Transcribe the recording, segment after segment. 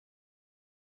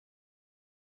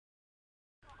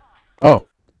Oh.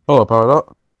 Hello,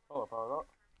 Paradox.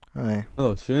 Hi.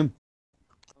 Hello, stream.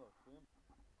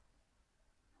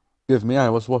 Give me, I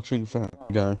was watching Fat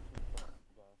Guy.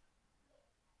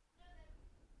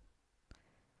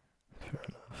 Fair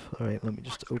enough. Alright, let me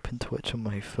just open Twitch on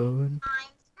my phone.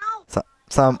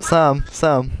 Sam.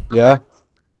 Yeah?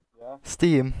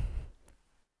 Steam.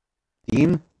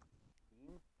 Dean?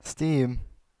 Steam.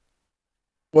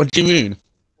 What do you mean?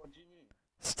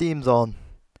 Steam's on.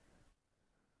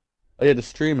 Oh yeah, the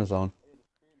stream is on.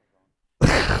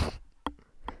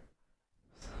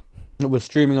 We're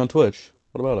streaming on Twitch.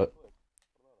 What about it?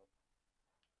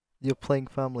 You're playing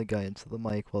Family Guy into the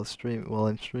mic while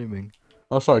I'm streaming.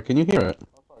 Oh, sorry, can you hear it?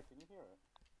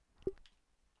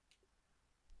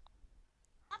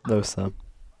 No, Sam.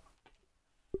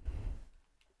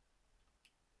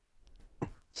 I'm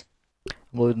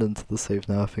loading into the save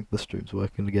now. I think the stream's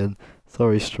working again.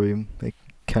 Sorry, stream. It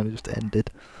kind of just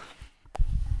ended.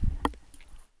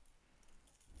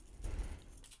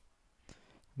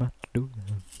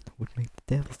 Would make the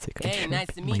devil sick. Hey, nice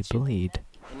to meet you. My blade.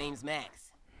 My name's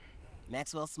Max.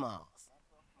 Maxwell Smalls.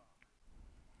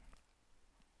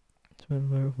 It's one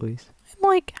of our voice. I'm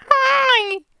like,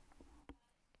 hi!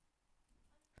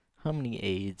 How many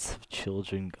AIDS have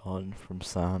children gone from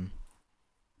Sam?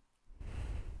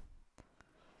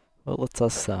 Well, let's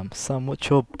ask Sam. Sam, what's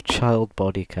your child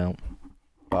body count?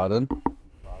 Pardon?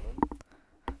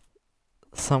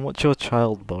 Sam, what's your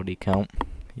child body count?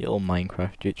 You little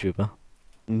Minecraft YouTuber.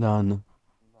 None.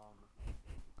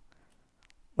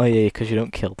 Oh yeah, because you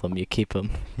don't kill them, you keep them.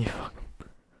 You fuck 'em.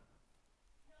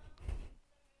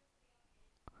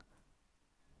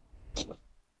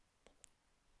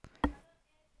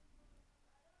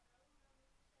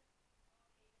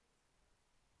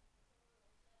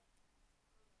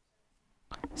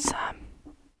 Sam.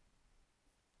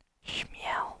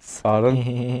 Schmeals.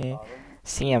 Pardon?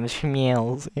 Sam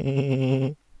Schmeals.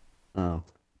 Oh.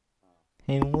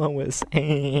 And Lois.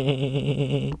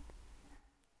 Get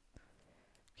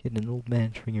an old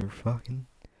man finger fucking.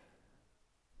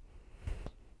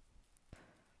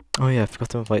 Oh yeah, I forgot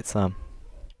to invite Sam.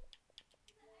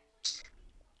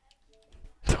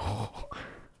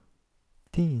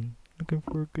 Dean, looking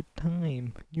for a good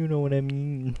time. You know what I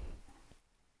mean.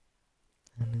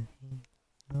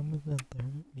 Mama's not to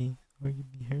hurt me, or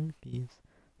give me herpes.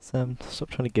 Sam, stop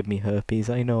trying to give me herpes.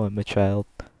 I know I'm a child.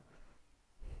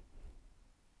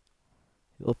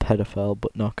 You little pedophile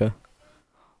butt knocker.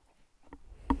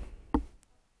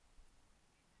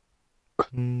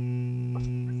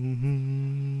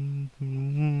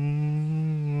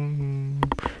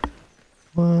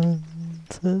 One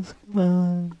says come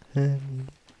on, and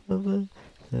the other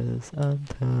says I'm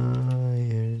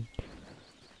tired.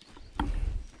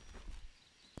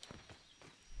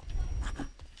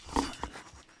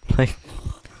 Like,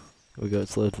 we go,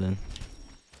 it's loaded in.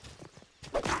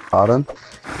 Pardon?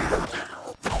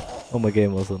 Oh, my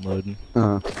game wasn't loading.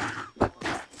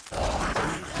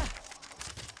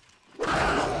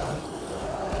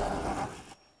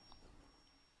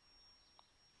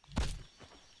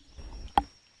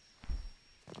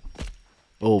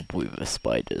 Old weaver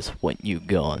spiders, when you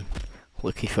gone?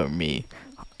 Lucky for me,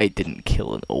 I didn't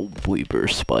kill an old weaver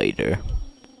spider.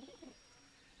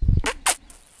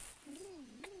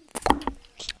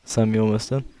 Sam, you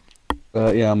almost done?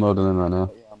 Yeah, I'm loading in right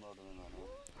now.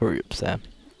 Hurry up, Sam.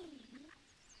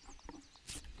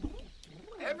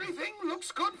 Everything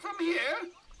looks good from here.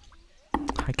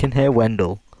 I can hear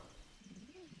Wendell.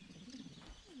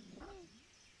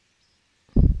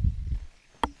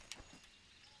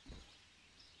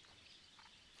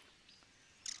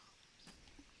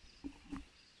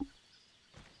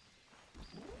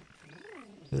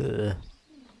 Ugh.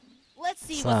 Let's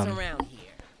see Sam. what's around here.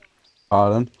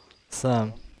 Pardon?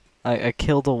 Sam, I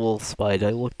killed a wolf spider.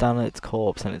 I looked down at its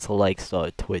corpse and its leg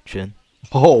started twitching.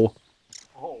 Oh!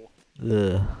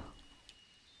 Ugh.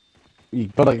 You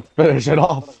better finish it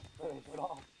off!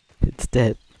 It's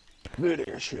dead,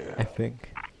 Finish it. I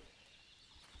think.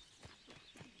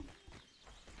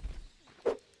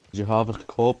 Did you harvest the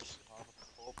corpse?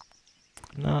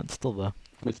 No, it's still there.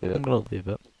 Let me see I'm it. gonna leave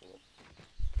it.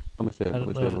 Let me see it. I Let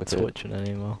me don't see know it. if Let me it's see it. twitching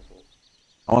anymore.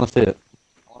 I wanna see it.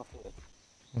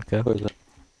 Okay, Where is it?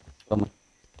 Tell me.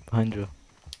 behind you.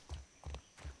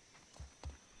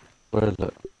 Where is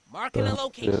it? Marking a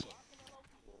location.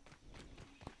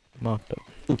 Marked up.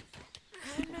 I'm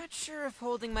not sure if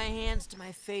holding my hands to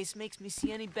my face makes me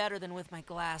see any better than with my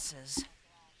glasses.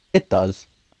 It does.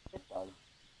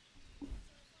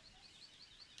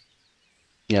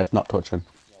 Yeah, it's not touching.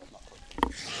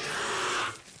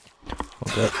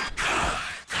 Okay.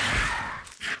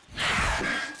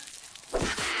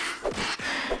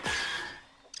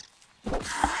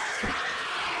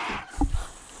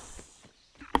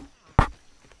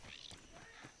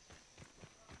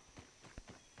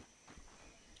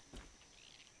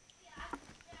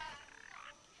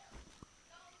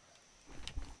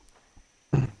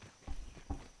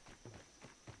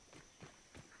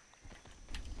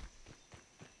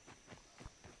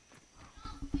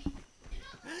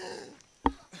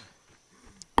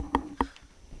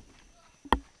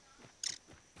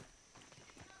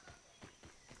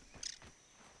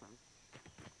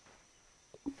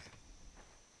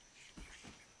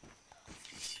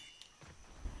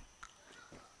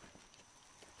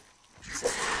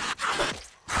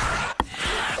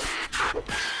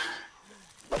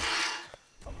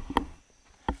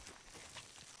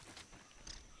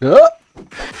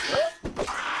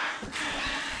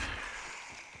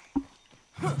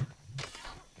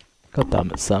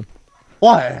 Sam.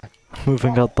 What?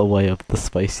 Moving out the way of the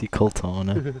spicy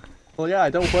Coltana. Well, yeah, I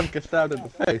don't want to get stabbed in the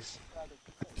face.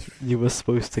 You were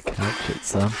supposed to catch it,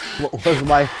 Sam. What was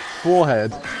my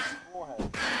forehead?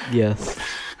 Yes.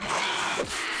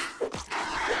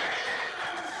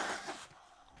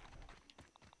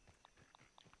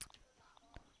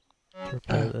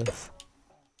 Repair this.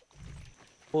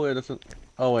 Oh, it doesn't.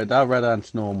 Oh wait, that red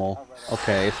ant's normal.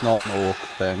 Okay, it's not an orc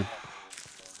thing.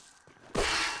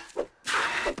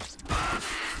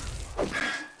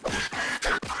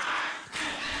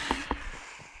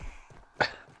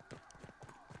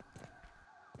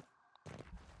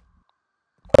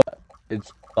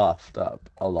 It's buffed up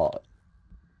a lot.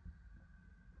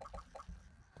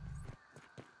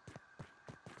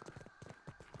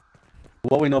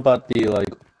 What we know about the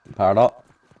paradox?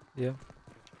 Yeah.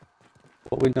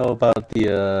 What we know about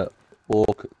the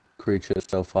orc creatures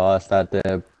so far is that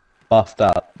they're buffed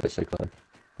up, basically.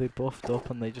 They buffed up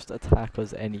and they just attack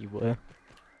us anywhere.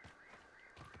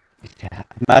 Yeah,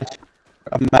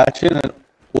 imagine an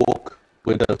orc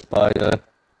with a spider.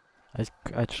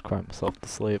 I just cried myself to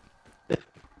sleep.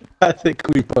 I think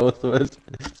we both was.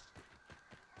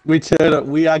 We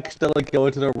accidentally go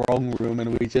into the wrong room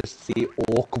and we just see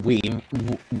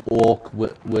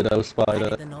widow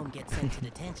spider. The gnome gets sent to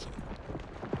detention.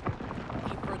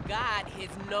 He forgot his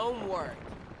gnome work.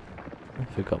 I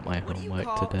forgot my What do you homework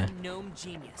call today. a gnome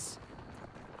genius?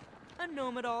 A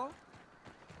gnome at all?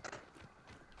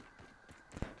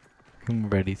 I'm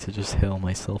ready to just hurl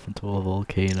myself into a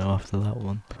volcano after that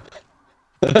one.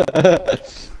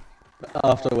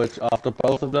 After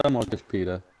both of them, or just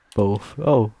Peter? Both.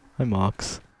 Oh, hi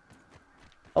Marks.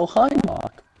 Oh, hi,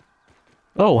 Mark.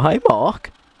 Oh, hi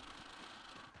Mark!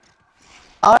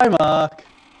 Hi, Mark.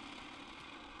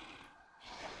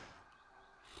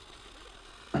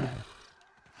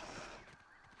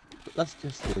 Let's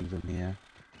just leave them here.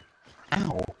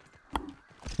 Ow.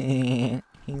 Hey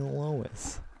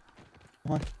Lois.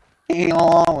 What? Hey,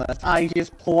 Lois, I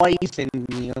just poisoned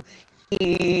you.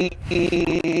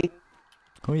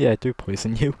 Oh yeah, I do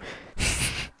poison you.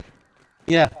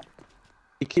 Yeah.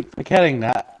 You keep forgetting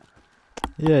that.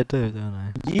 Yeah, I do, don't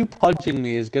I? You punching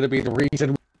me is gonna be the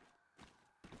reason.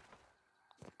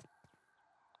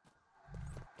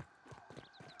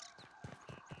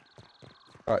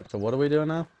 Alright, so what are we doing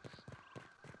now?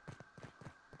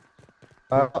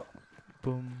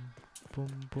 Boom, boom,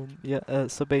 boom. Yeah,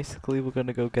 so basically we're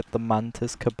gonna go get the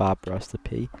mantis kebab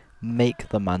recipe, make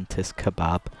the mantis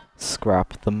kebab,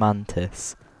 scrap the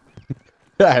mantis.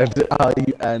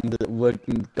 and we're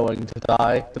going to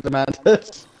die to the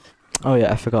mantis. Oh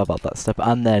yeah, I forgot about that step.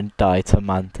 And then die to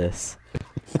mantis.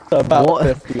 About What?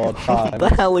 50 odd What the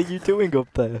times. hell are you doing up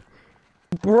there?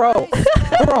 Bro,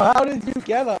 how did you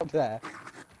get up there?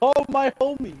 Oh, my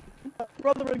homie, my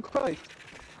brother in Christ.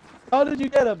 How did you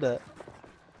get up there?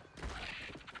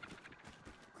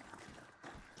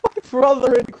 My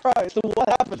brother in Christ, what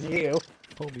happened to you?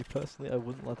 Oh, me personally, I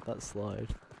wouldn't let that slide.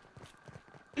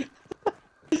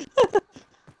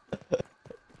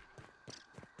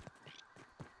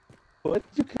 Where did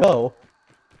you go?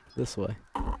 This way.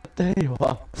 There you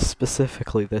are.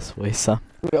 Specifically this way, Sam.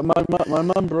 Yeah, my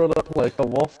mum brought up like a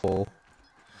waffle.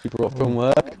 She brought from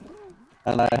work,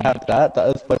 and I had that. That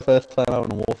was my first time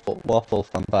having a waffle.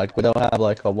 Fun fact: we don't have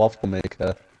like a waffle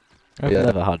maker. I've Yeah,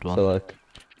 never had one. So like,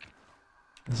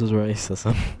 This is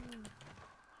racism.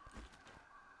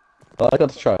 well, I got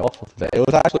to try waffle today. It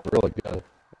was actually really good.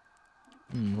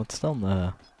 What's down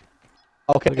there?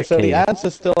 Okay, Like a so the cave. ants are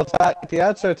still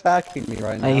attacking me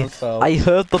right now. So I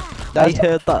heard the. I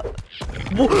heard that.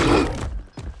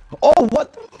 oh,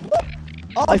 what?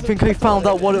 Oh, I think I found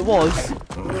out what it was.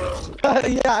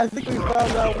 yeah, I think we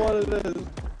found out what it is.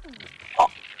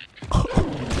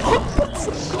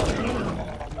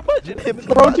 Imagine him. in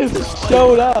the Bro mantis just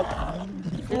showed up.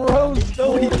 Bro,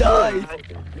 No, he died.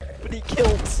 But he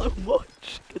killed so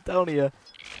much. Get down here.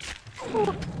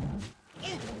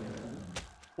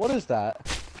 What is that?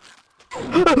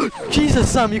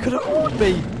 Jesus, Sam, you could have warned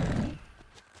me.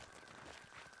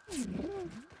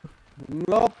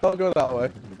 Nope, don't go that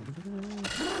way.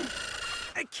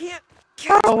 I can't.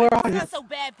 Oh, where are you? Not so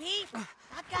bad, Pete.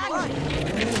 I got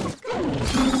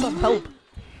you. Sam, help.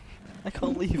 I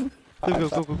can't leave.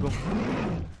 Go.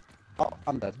 Oh,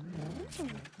 I'm dead.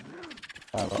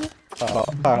 Power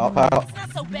up. It's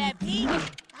not so bad, Pete. I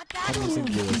got I'm you. using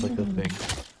you as like a thing.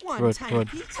 One Run, time, run.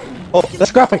 Pete. Oh, they're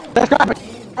scrapping!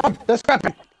 They're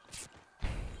scrapping!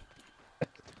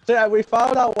 So yeah, we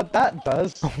found out what that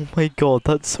does. Oh my god,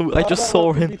 that's so. I just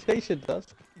saw him. Mutation does.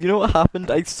 You know what happened?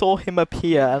 I saw him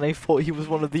appear and I thought he was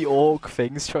one of the orc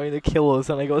things trying to kill us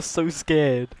and I got so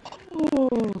scared.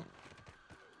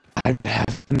 I'm in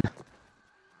heaven.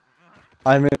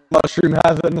 I'm in mushroom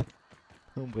heaven.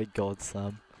 Oh my god,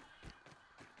 Sam.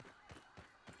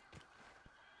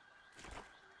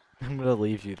 I'm gonna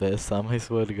leave you there, Sam, I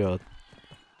swear to god.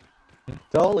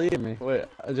 Don't leave me. Wait,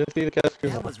 I just need to catch you.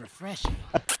 That was refreshing.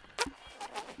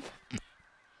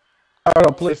 Oh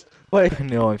no, please. Wait.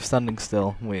 No, I'm standing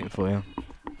still, waiting for you.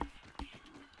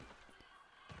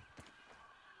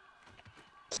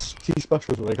 These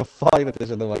mushrooms are like a fine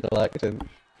addition to my collection.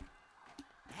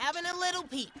 Having a little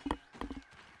peep.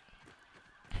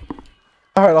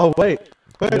 Alright, I'll wait.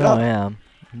 Wait, No, I no. am.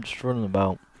 I'm just running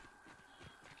about.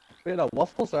 Wait, no,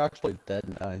 waffles are actually dead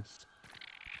nice.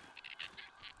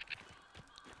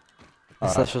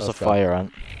 That's Alright, just a let's go. fire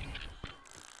ant.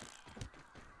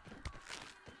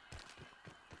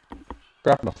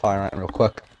 Grabbing a fire ant real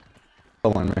quick.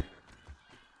 Don't mind me.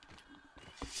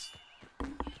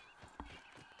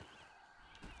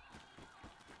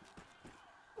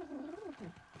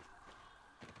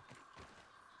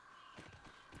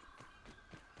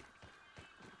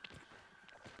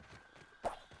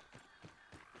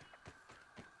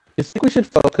 You think we should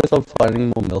focus on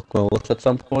finding more milk bullets at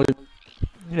some point?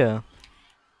 Yeah.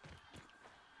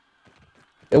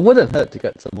 It wouldn't hurt to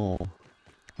get some more.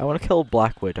 I want to kill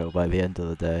Black Widow by the end of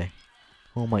the day.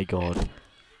 Oh my god.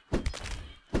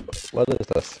 What is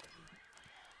this?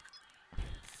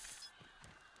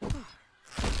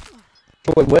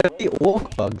 Wait, where do the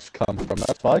orc bugs come from?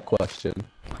 That's my question.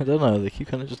 I don't know, they keep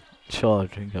kind of just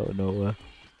charging out of nowhere.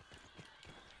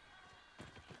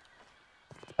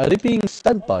 Are they being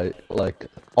sent by, like,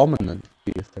 Ominent,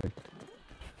 do you think?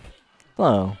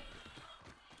 Oh.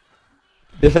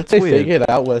 If That's they weird. figured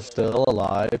out we're still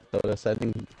alive, so they're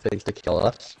sending things to kill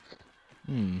us.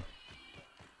 Hmm.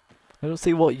 I don't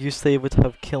see what use they would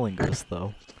have killing us,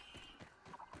 though.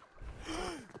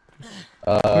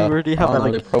 We already have, I don't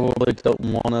know, like- they probably don't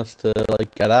want us to,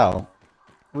 like, get out.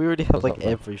 We already have, What's like, up, man?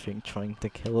 everything trying to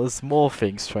kill us. More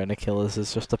things trying to kill us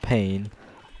is just a pain.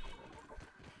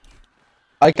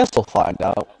 I guess we'll find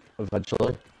out,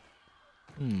 eventually.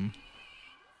 Hmm.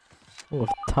 Oh,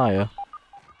 a tire.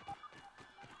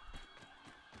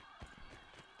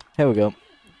 Here we go.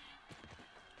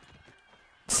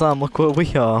 Sam, look where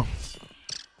we are.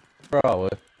 Where are we?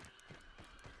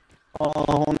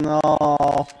 Oh no!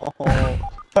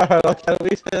 Alright, okay, we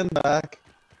turn back.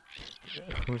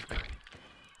 We've got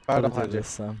Right to do behind you. this,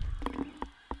 Sam.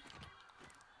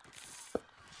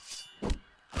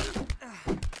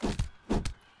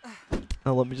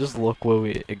 Now let me just look where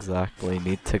we exactly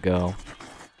need to go.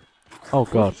 Oh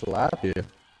god. What's the lab here?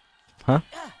 Huh?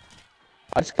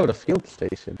 I just go to field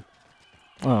station.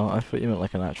 Oh, I thought you meant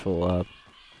like an actual lab.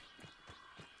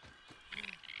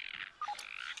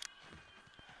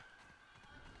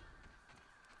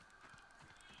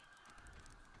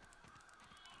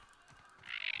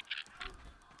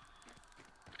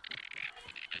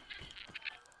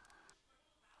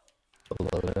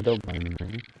 Hello, I don't mind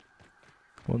me.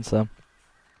 One Sam.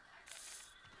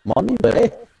 I'm on your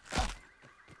way.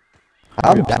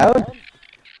 Calm Hurry up, Sam. down.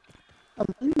 I'm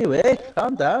on your way.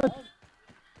 Calm down.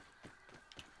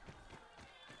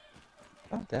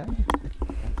 Calm down.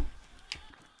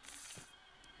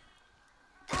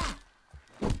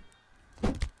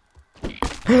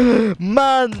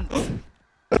 Man!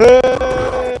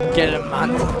 Get him,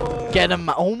 man! Get him,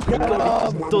 man! Oh my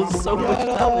god, he does so much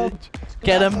damage!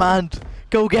 Get him, man!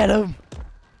 Go get him!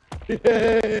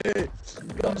 Yay!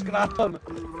 What's gonna happen?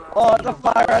 Oh, the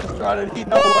fire ant's running. He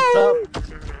knows what's up.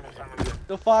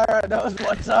 The fire ant knows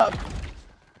what's up.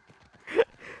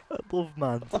 I love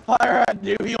man. The fire ant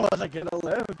knew he wasn't gonna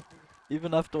live.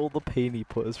 Even after all the pain he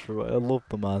put us through, I love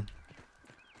the man.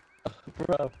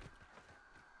 Bro.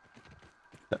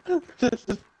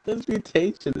 this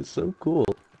mutation is so cool.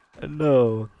 I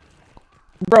know.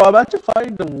 Bro, imagine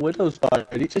finding the widow's fire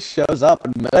and he just shows up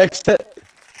and mimics it.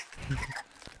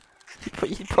 But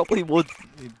he probably would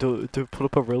do put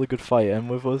up a really good fight, and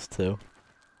with us too.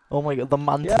 Oh my god, the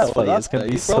mantis Yeah, well, fight that's is gonna it.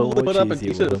 be He so probably much put up a easier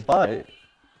decent with him. fight.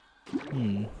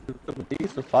 Hmm. A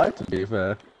decent fight, to be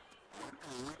fair.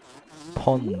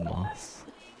 Pond moss.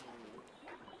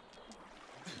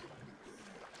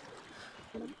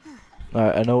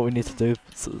 Alright, I know what we need to do,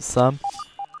 Sam.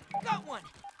 Got one.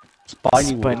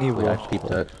 Spiny Spiny waffle. I waffle.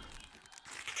 peeped it.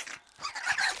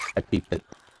 I peeped it.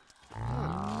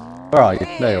 Where are you?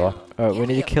 There you are. Alright, we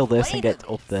need to kill this and get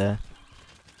up there.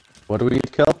 What do we need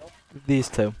to kill? These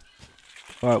two.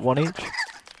 Alright, one each.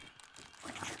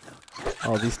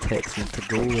 Oh, these ticks need to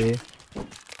go away.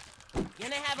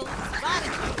 Gonna have a little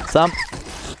spot. Sam!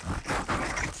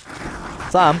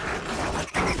 Sam!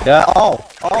 Yeah, oh!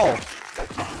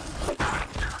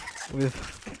 We've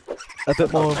a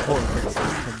bit more important things to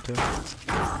come to.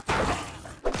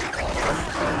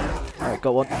 Alright,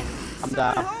 got one. I'm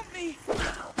down. Help me!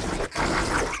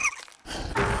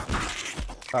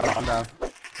 Alright, I'm down.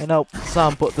 I know,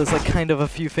 Sam, but there's like kind of a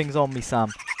few things on me, Sam.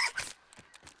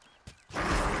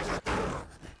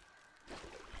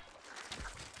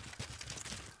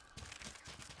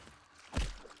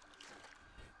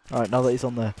 Alright, now that he's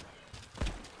on there.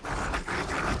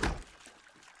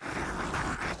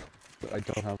 I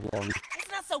don't have long.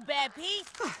 It's not so bad, Pete.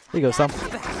 Here you go, Sam.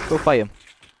 Go fight him.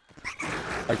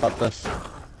 I got this.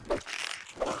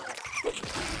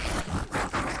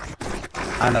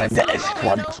 And I did it.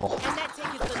 Wonderful. And that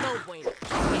ticket's the load waiter.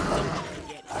 And don't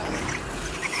forget it.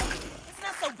 It's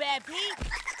not so bad, Pete.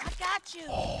 I got you.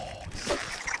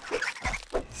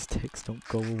 These ticks don't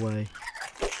go away.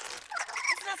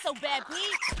 It's not so bad,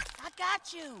 Pete. I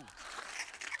got you.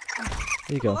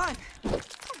 Here you go. Come on.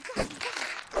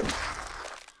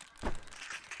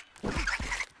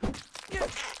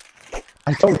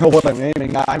 I don't know what I'm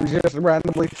aiming at. I'm just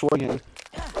randomly swinging.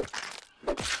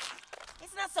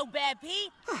 It's not so bad,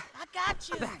 Pete. I got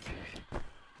you.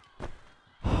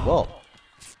 Whoa.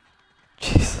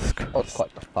 Jesus That was Christ.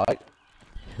 quite the fight.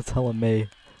 You're telling me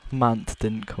Mant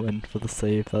didn't come in for the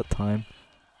save that time.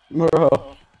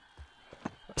 Bro.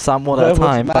 Sam one Where at a was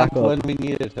time, Mac back up. when we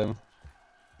needed him?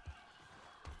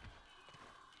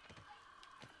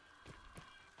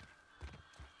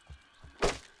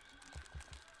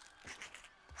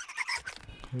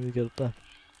 How do we get up there?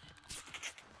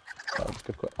 That was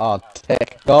good. Oh,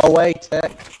 tick. Go away,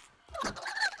 tick.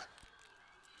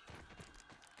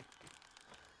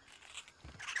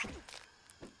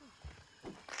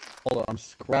 Hold on, I'm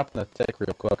scrapping a tick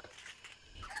real quick.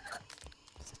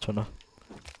 Just trying to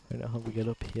find out how we get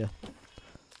up here.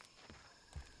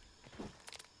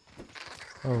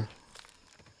 Oh,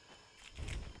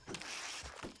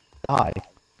 Die.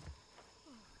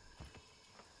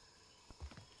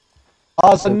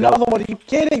 Oh, it's Oh, God. another one. Are you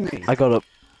kidding me? I got up.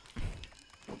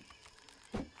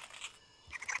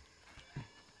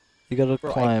 You gotta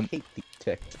Bro, I climb. hate these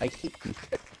ticks. I hate these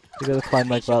ticks. You gotta climb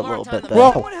like that little bit there.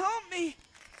 Bro. Someone help me.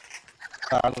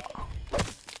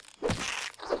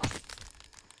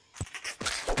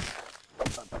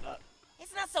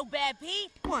 It's not so bad,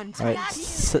 Pete. One time.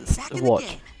 Alright,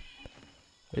 watch.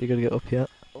 You gotta get up here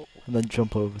and then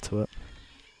jump over to it.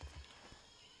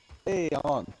 Hey,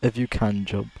 on. If you can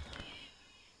jump.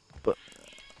 But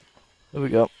there we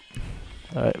go.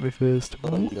 Alright, we first.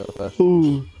 Let me go first.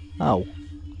 Ooh. Ow.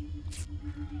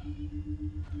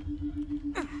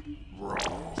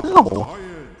 No.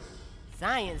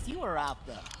 Science, you are off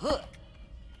the hook.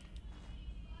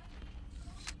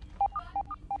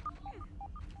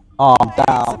 Oh, I'm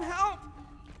down. help.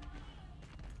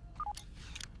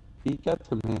 He gets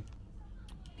to me.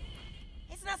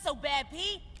 It's not so bad,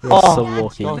 Pete. You're Oh, so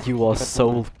lucky. God. You are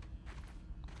so.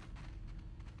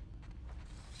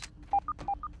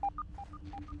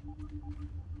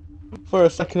 For a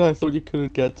second, I thought you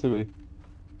couldn't get to me.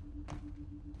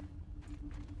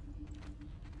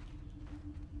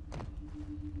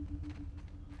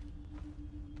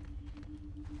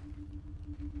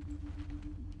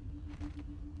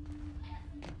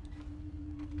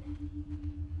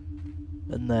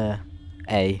 And there.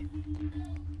 A.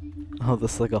 Oh,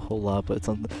 there's like a whole lab, but it's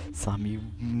on the. Sam, you.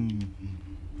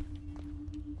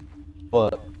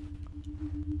 But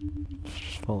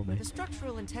Just follow me. The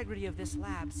structural integrity of this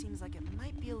lab seems like it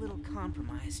might be a little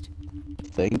compromised.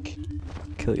 think.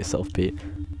 Kill yourself, Pete.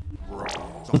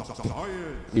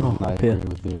 Even I up agree here.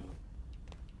 with you.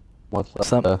 What's up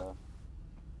Sam. there?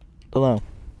 Hello.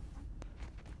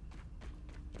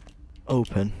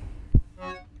 Open.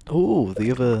 Ooh,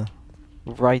 the other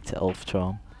right elf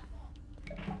charm.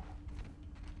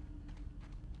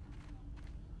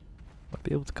 Might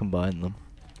be able to combine them.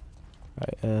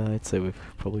 Right, I'd say we've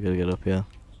probably got to get up here.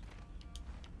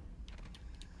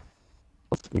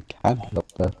 We can get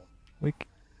up there. We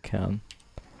can.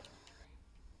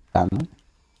 Can we?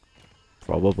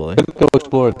 Probably. Go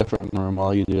explore a different room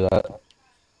while you do that.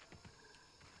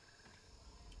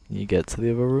 Can you get to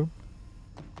the other room?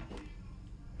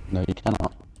 No, you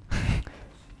cannot.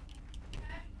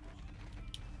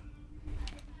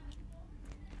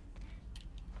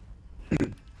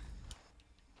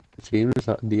 Seems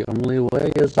that the only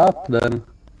way is up then.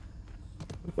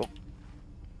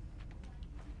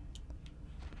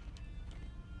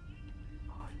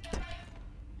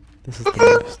 This is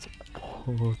the most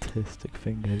autistic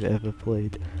thing I've ever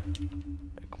played.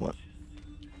 Come on.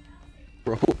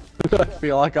 Bro, I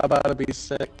feel like I'm about to be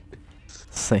sick.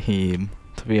 Same,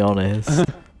 to be honest.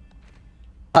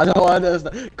 I don't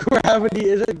understand. Gravity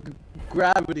isn't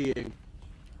gravitying.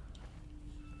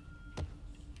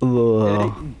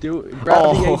 Ugh.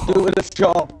 Gravity ain't doing its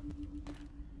job.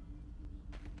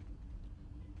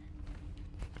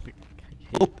 I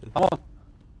Oh, hate this. come on.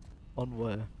 On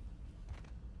where?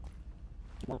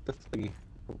 What this thingy?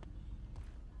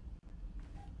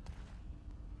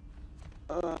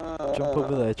 Jump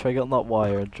over there. Try get on that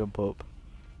wire and jump up.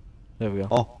 There we go.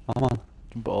 Oh, come on.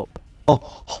 Jump up.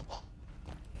 Oh.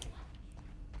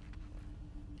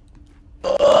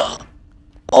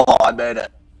 Oh, I made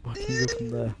it. What can you go from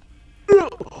there?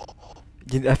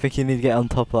 I think you need to get on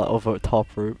top of that other top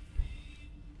route.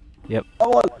 Yep.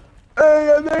 Come on.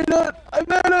 Hey, I made it. I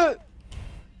made it.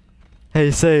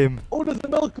 Hey, same. Oh, there's a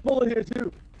milk bowl here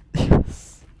too.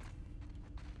 Yes.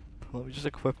 Let me just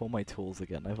equip all my tools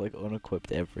again. I've like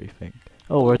unequipped everything.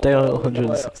 Oh, we're down at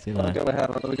 169. Let me get my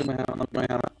hammer. Let me get my hammer. Let me get my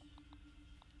hammer.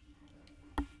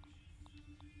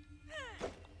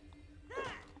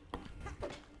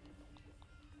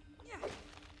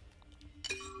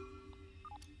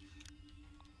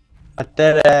 I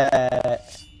did it!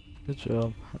 Good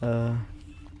job.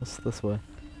 What's this way?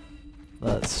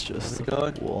 That's just Where are we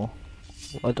a going? wall.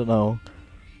 I don't know.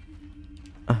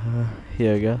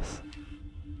 Here I guess.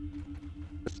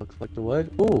 This looks like the way.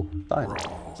 Ooh, fine.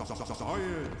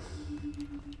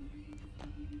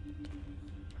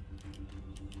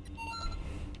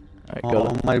 Alright, Oh,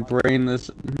 go. my brain hurts.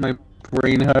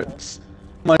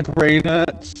 My brain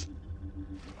hurts.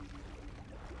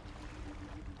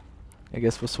 I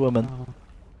guess we're swimming.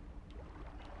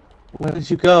 Where did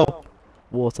you go?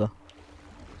 Water.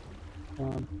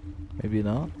 Um, Maybe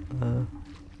not.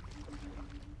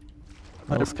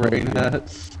 my else can brain we do?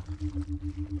 hurts.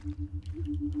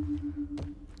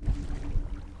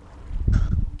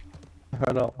 I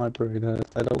heard out my brain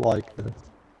hurts. I don't like this.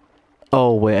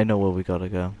 Oh wait, I know where we gotta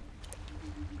go.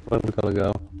 Where we gotta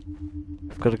go?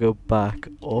 We've gotta go back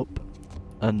up,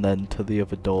 and then to the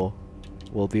other door.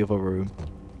 Well, the other room.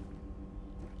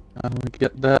 How do we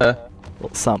get there?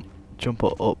 Well, Sam, jump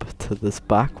up to this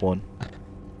back one.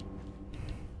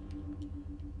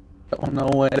 Don't know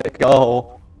where to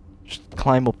go. Just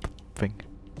climb up, thing.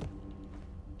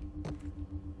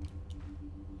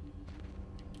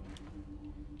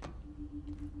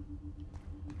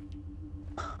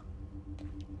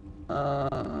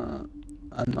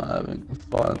 I'm not having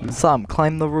fun. Sam,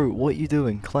 climb the route. What are you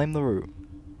doing? Climb the route.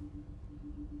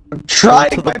 I'm Go trying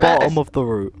to the my bottom best. of the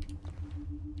route.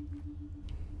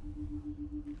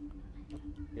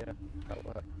 Yeah, that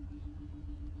works.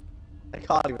 I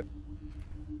can't even.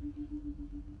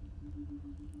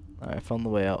 Alright, I found the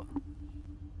way out.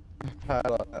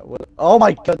 Oh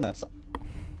my goodness!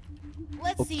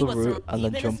 Let's Up see the what's route and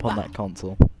then in jump the on spot. that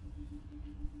console.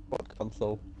 What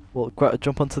console? Well,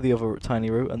 jump onto the other tiny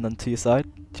route and then to your side.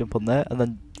 Jump on there and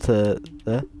then to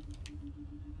there.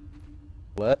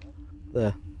 What?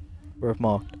 There. Where I've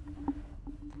marked.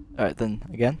 Alright, then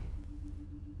again.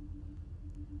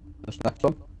 This next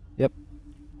one? Yep.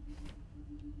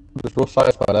 There's no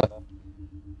side spider.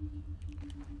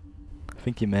 I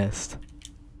think you missed.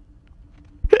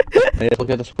 May as well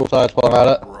get the scroll side while I'm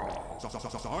at it.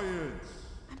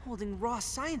 I'm holding raw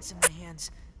science in my hands.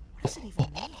 What does it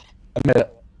even mean? I made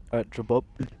it. Alright, jump up.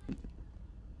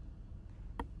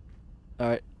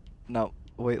 Alright, now,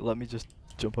 wait, let me just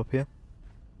jump up here.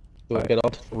 Do I get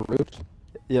onto the roof?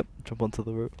 Yep, jump onto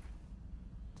the route.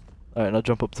 Alright, now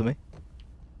jump up to me.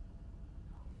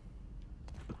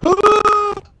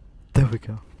 There we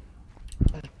go.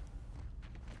 Right,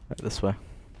 this way.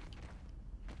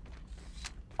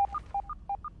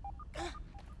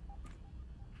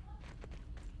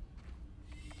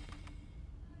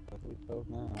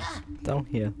 Down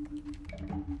here.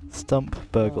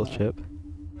 Stump burgle chip.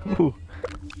 Ooh,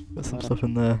 got some stuff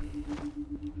in there.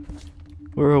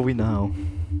 Where are we now?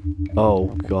 Oh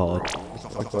god.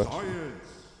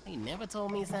 He never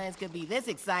told me science could be this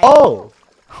exciting. Oh!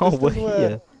 Oh, This we're is where-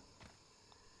 here.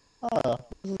 Ah,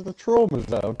 this is the trauma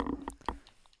zone.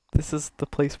 This is the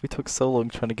place we took so long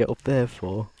trying to get up there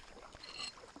for.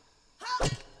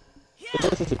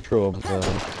 This is the trauma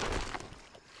zone.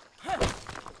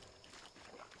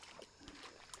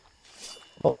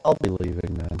 Well, I'll be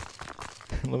leaving then.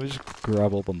 Let me just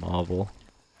grab all the marble.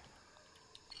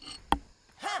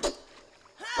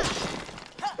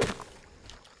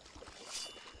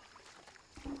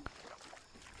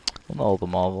 Well, not all the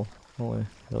marble. Only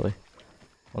really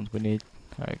ones we need.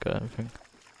 Alright, got everything.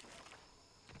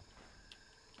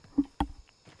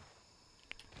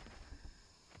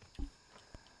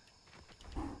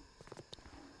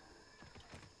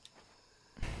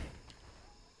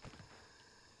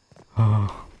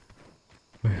 Oh,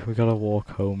 we gotta walk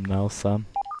home now, Sam.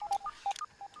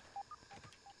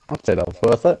 I'd say that was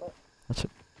worth it.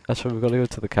 Actually, we've got to go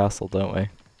to the castle, don't we?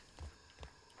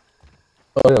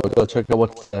 Oh yeah, we gotta check out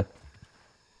what's there.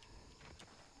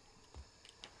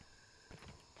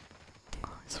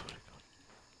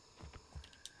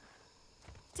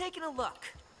 Taking a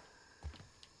look.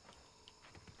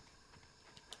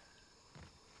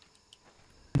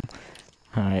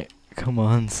 Alright, come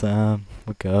on, Sam.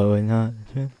 We're going on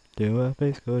a trip to a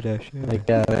place called Asher. We're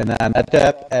going on a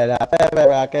trip and a favorite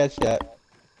rocket ship.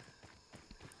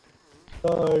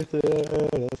 Stars in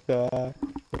the sky,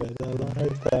 with the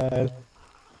lights down.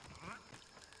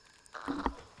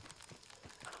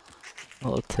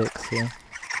 Little ticks here.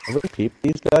 Have we peeped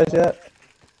these guys yet?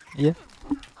 Yeah.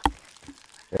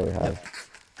 Yeah, we have.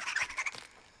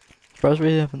 Surprised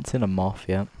we haven't seen a moth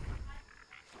yet.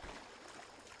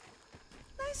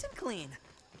 Nice and clean.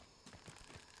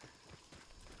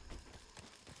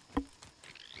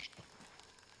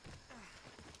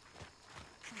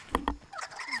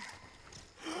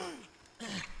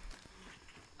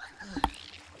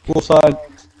 Full side.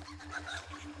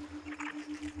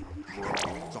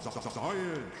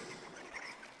 Science!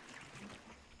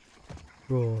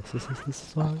 Ross, this is the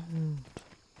science.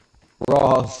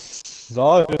 Ross.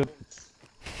 Science.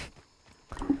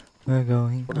 We're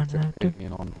going on a trip.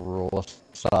 Opinion on raw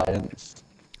science.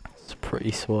 It's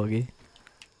pretty swaggy.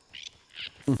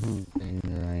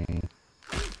 Right.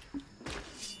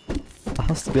 There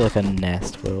has to be like a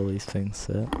nest where all these things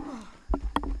sit.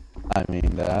 I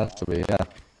mean, there has to be, yeah.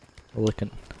 Or like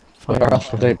an Where else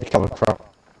would they become a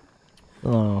crop?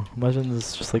 Oh, imagine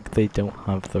it's just like they don't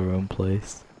have their own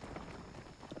place.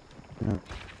 Yeah.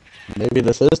 Maybe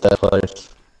this is their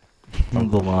place. The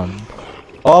land.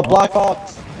 Oh, Black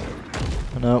Ox!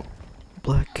 No.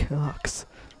 Black Ox.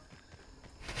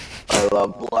 I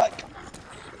love black.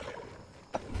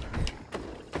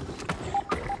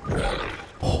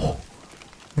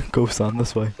 Go Sam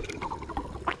this way.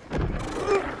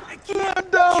 I'm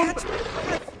down! It's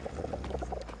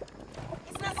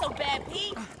not so bad,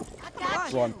 Pete. I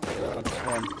got you. Run.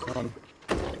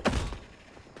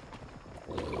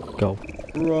 Go.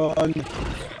 Run.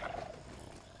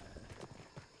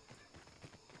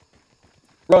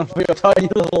 Run for your tiny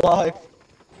little life.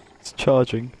 It's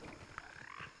charging.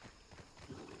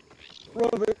 Run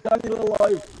for your tiny little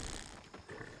life.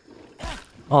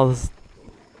 Oh, there's...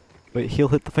 Wait, he'll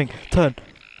hit the thing. Turn!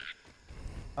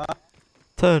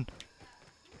 Turn!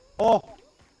 Oh!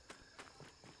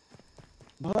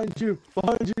 Behind you!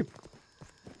 Behind you!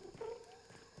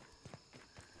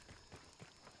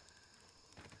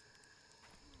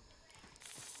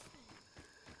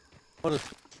 What is...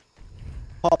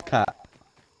 Popcat.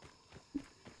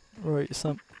 Right,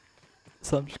 Sam,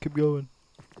 just keep going.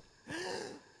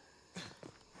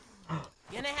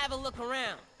 Gonna have a look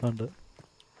around. Found it.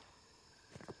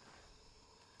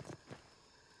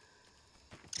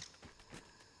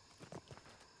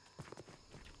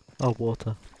 Oh,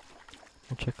 water.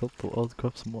 I'll check out the... I'll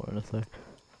grab some water in a sec.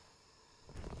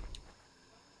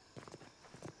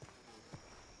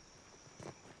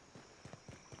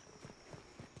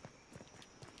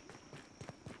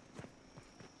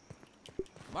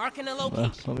 Marking a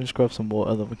location. Let me just grab some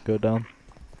water, then we can go down.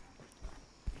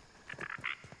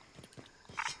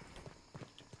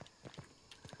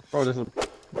 Bro,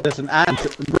 there's an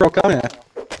ant. Bro, come here.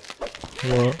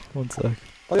 What? One sec.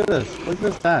 Look at this. Look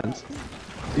at this ant.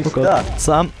 He's Oh god. stuck.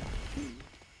 Sam!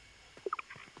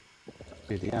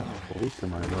 Dude, the ant falls to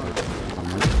my road.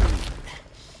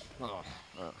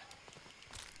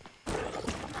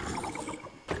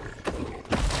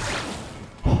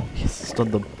 Oh, yes,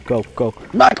 stunned them. Go, go.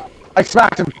 Mike! I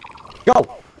smacked him!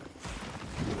 Go!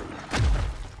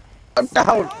 I'm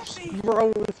down!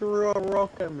 Bro threw a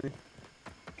rock at me.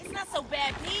 It's not so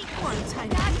bad, Pete. One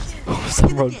tiny Oh,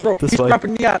 Sam, run. Bro, This he's way.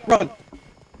 grabbing the ant, run!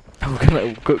 We're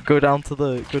gonna go down to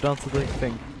the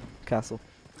thing. Castle.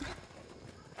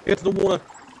 Get to the water.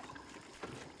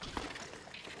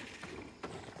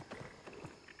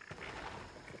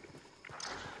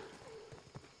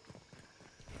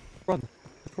 Run.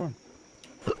 Run.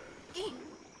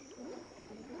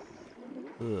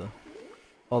 Ugh.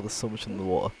 Oh, there's so much in the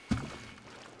water.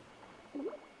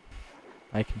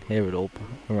 I can hear it all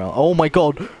around. Oh my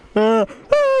god! Sam!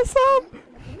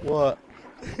 What?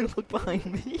 Look behind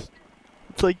me.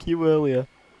 It's like you earlier.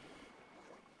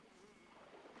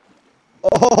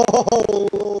 Oh,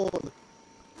 Lord!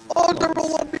 Oh, they're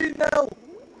all on me now!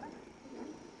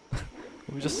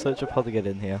 Let me just search up how to get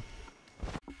in here.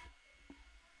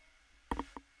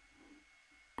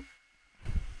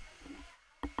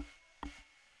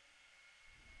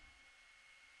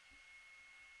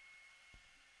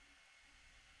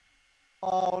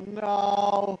 Oh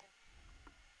no!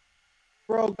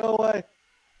 Bro, go away!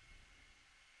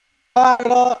 Fire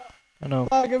it up! I know.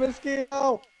 Like a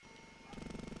mosquito!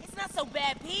 It's not so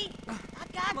bad, Pete. I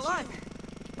got I'm you. alive.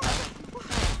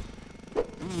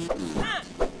 Huh.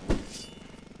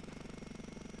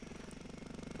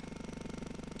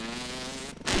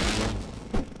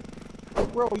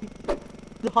 Bro,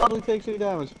 you hardly takes any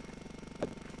damage.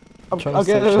 Trying I'll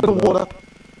to get search it in them the up. water.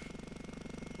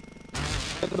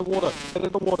 Get in the water. Get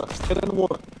in the water. Get in the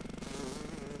water.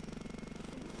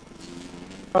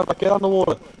 Alright, get on the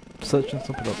water. Searching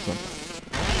something up, son.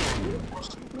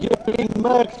 You're being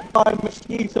murked by a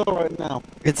mosquito right now.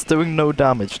 It's doing no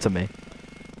damage to me.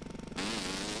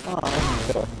 Oh,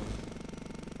 okay.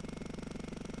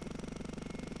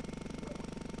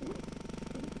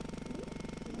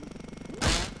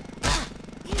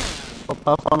 Well,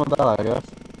 have fun with that, I guess.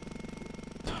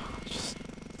 Just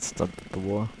stunned the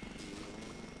war.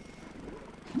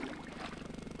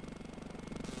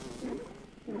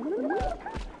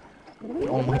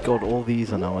 Oh my god, all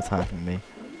these are now attacking me.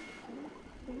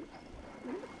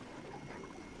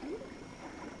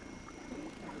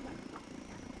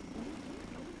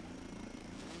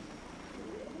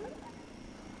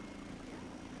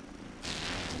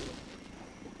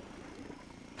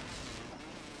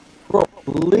 Bro,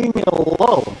 leave me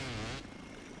alone.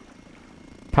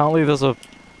 Apparently there's a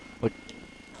like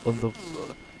on the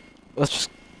let's just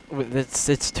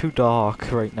it's too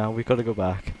dark right now, we gotta go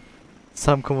back.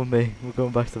 Sam, come with me, we're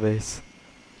going back to base.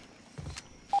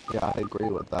 Yeah, I agree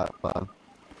with that, but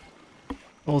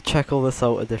We'll check all this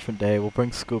out a different day, we'll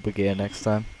bring scuba gear next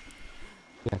time.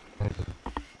 yeah.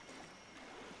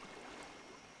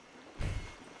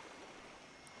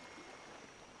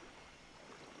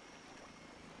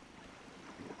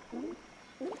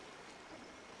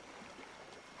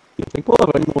 You think we'll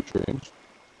have any more dreams?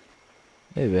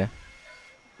 Maybe.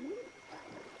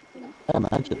 I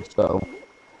imagine so.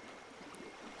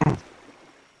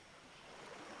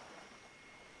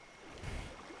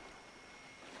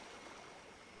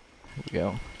 Here we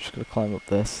go. Just gotta climb up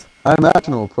this. I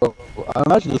imagine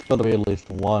there's gonna be at least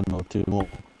one or two more.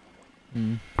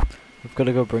 We've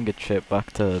gotta go bring a chip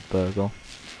back to Burgle.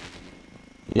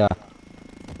 Yeah.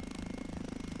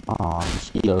 Aw,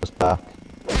 mosquitoes back.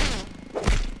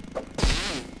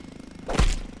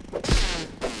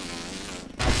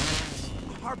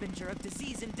 Harbinger of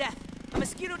disease and death. A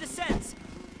mosquito descends.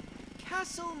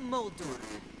 Castle Moldor,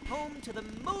 home to the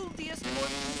moldiest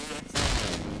mortals.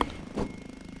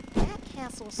 That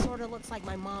castle sort of looks like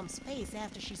my mom's face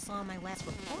after she saw my last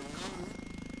report card.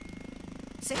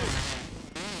 Say,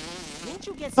 Didn't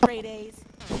you get straight A's?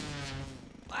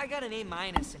 I got an A-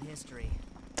 in history.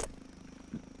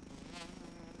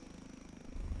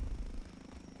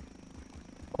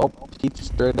 Oh, Pete's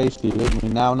straight A student, we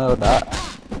now know that.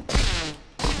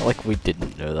 Not like we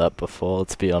didn't know that before,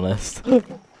 let's be honest. Here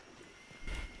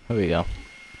we go.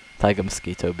 Tiger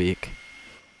mosquito beak.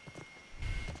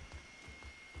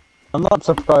 I'm not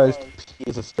surprised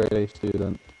Pete's a straight A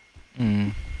student.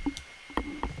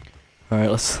 Alright,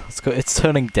 let's go. It's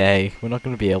turning day. We're not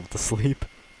gonna be able to sleep.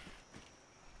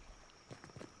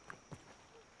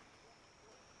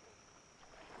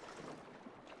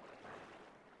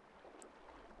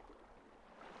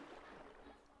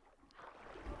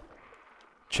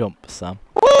 Jump, Sam.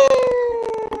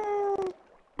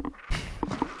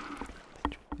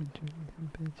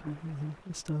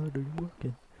 Started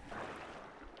working.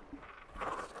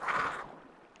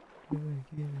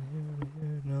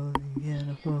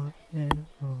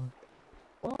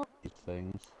 What are these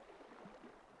things?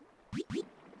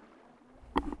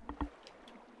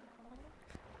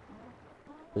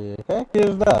 The heck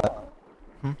is that?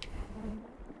 Hmm?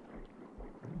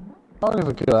 I don't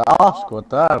even gonna ask what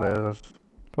that is.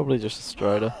 Probably just a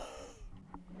strider.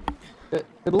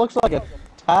 It looks like a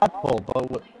tadpole,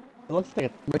 but it looks like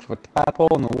a mix of a tadpole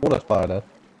and a water spider.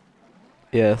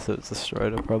 Yeah, so it's a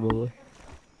strider probably.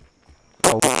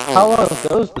 Oh, how long have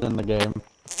those been in the game?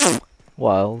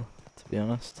 Wild, to be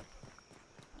honest.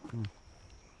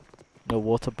 No,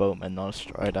 water boatman, not a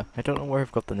strider. I don't know where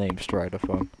I've got the name strider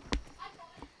from.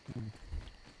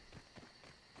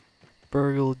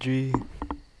 Burgle G.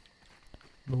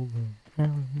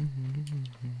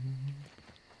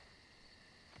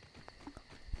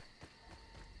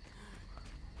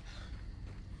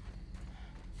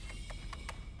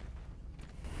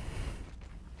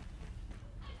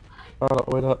 Hold up,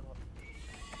 wait up.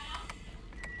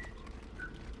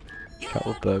 Chat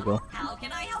with Burgle. How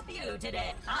can I help you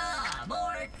today? Ah,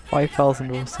 more. 5,000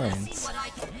 raw And let's see science. what I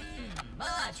can.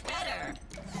 Much better.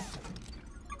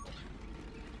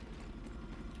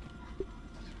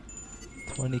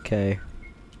 20k.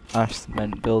 Ash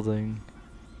cement building.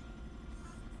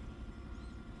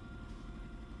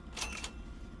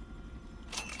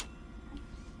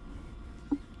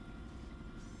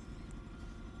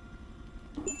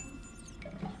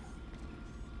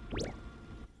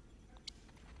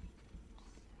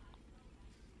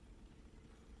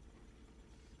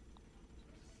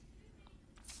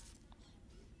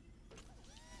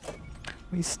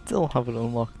 We still haven't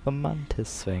unlocked the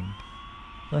mantis thing.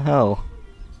 The hell?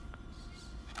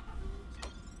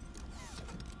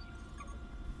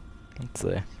 Let's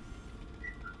see.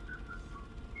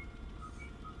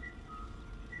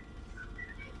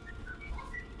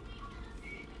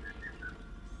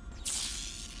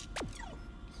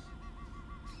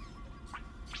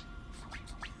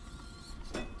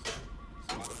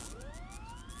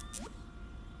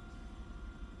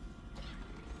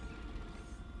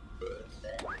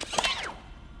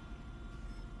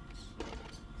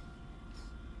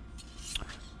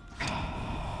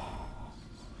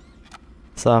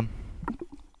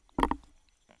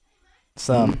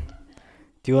 Sam,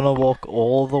 do you want to walk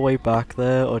all the way back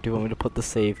there, or do you want me to put the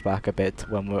save back a bit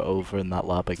when we're over in that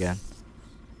lab again?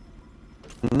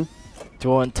 Hmm? Do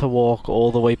you want to walk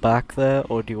all the way back there,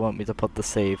 or do you want me to put the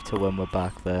save to when we're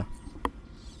back there?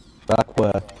 Back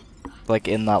where? Like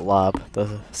in that lab,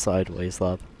 the sideways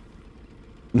lab.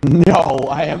 No,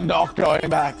 I am not going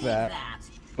back there. That.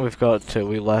 We've got to.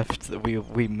 We left. We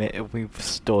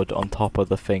stood on top of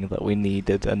the thing that we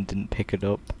needed and didn't pick it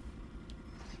up.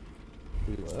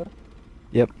 We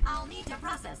were? I'll need to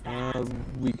process that.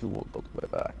 We can walk all the way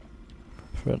back.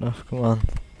 Fair enough. Come on.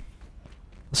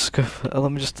 Let's go.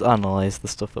 Let me just analyze the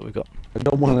stuff that we got. I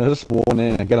don't want to spawn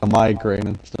in and get a migraine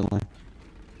instantly.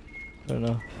 Fair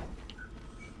enough.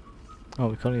 Oh,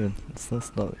 we can't even.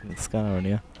 That's not the scanner in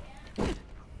here.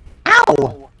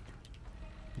 Ow!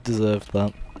 You deserved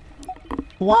that.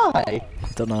 Why?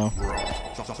 Don't know.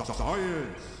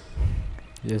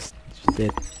 Just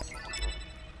did.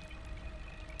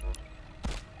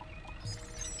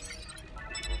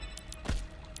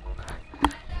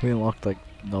 We unlocked like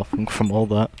nothing from all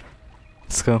that.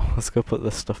 Let's go put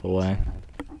this stuff away.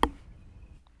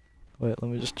 Wait,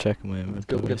 let me just check my Go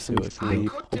inventory, get see some what sleep.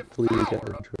 Could Hopefully we get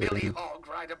devour a Billy dream. Hog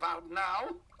right about now.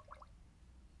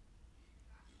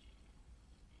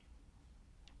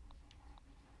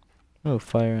 Oh,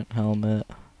 fire ant helmet.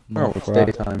 Oh, More it's crap.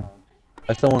 daytime.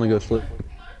 I still want to go sleep.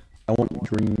 I want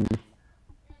to dream.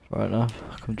 Right enough,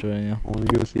 I'll come join you. I want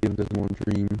to go see if there's more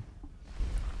dream.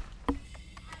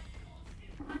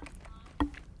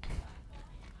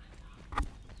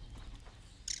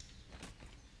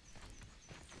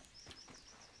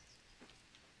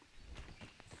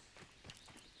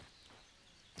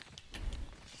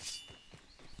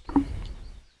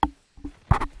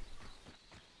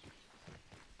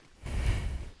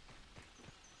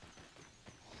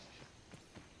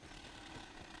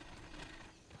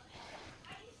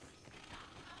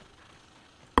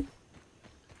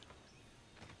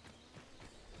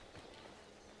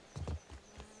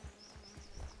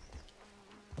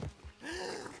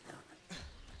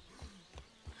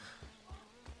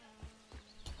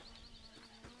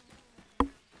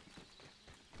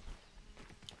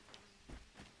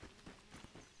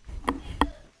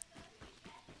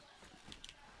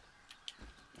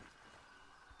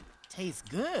 Tastes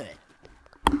good.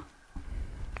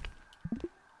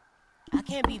 I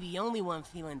can't be the only one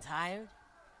feeling tired.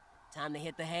 Time to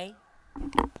hit the hay.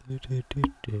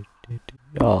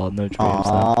 Oh, no dreams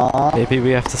now. Aww. Maybe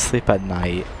we have to sleep at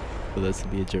night for this to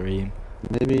be a dream.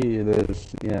 Maybe it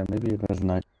is. Yeah, maybe it is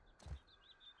night.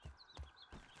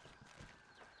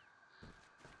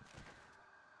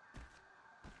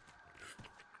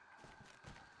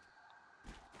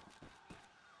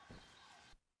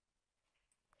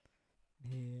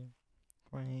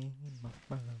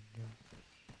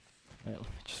 Right, let me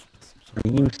just put some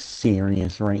Are you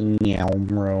serious right now,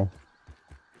 bro?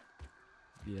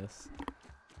 Yes.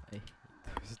 I hate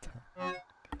those times.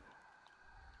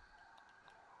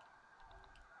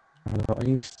 Are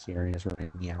you serious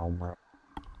right now, bro?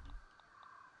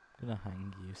 I'm gonna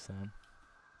hang you, Sam.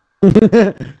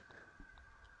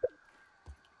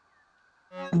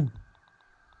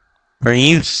 Are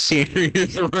you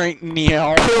serious right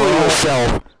now? Kill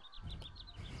yourself!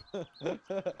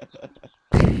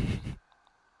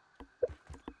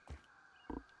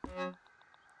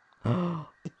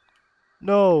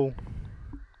 No!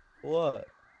 What?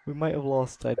 We might have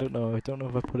lost, I don't know. I don't know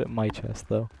if I put it in my chest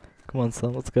though. Come on,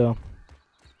 Sam, let's go.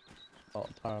 Oh,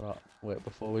 tired up. Wait,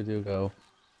 before we do go,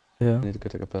 Yeah, I need to go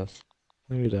take a piss.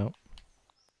 no you don't.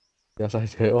 Yes, I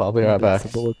do. I'll be right back.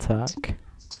 Invincible attack.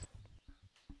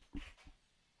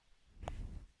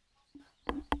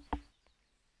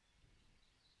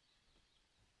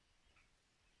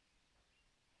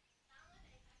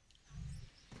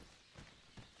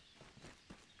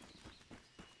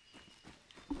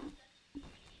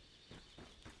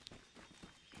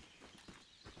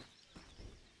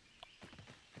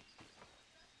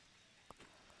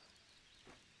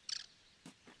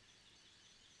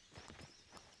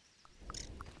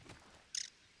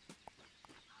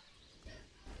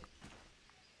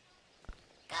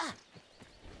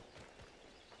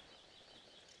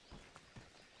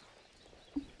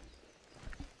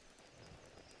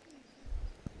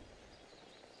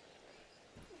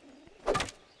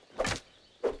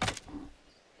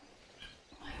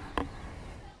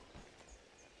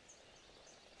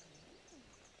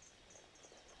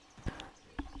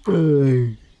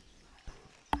 Hey.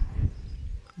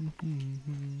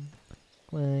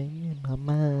 My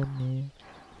mommy.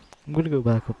 I'm gonna go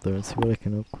back up there and see what I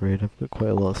can upgrade. I've got quite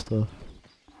a lot of stuff.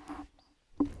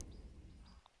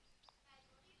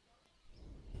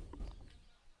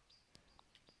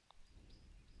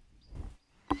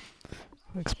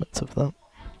 How expensive that.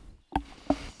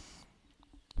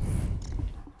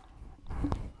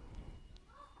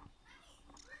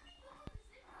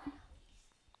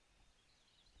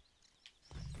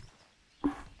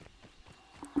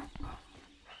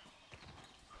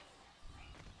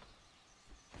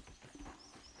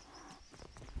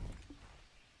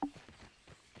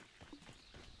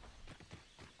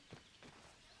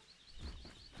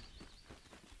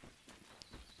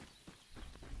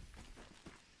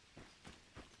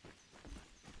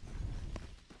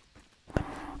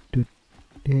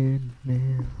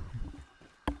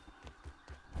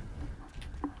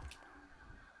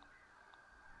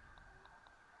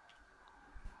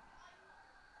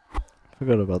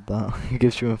 Forgot about that. It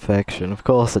gives you infection. Of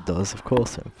course it does. Of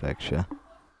course it infects you.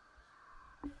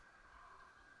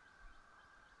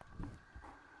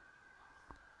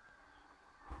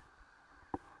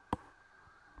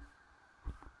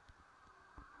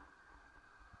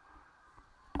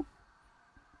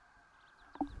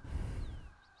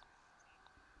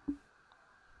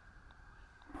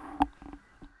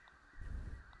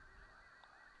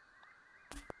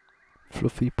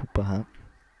 Fluffy pooper hat.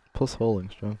 Plus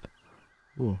hauling strength.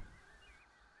 Ooh.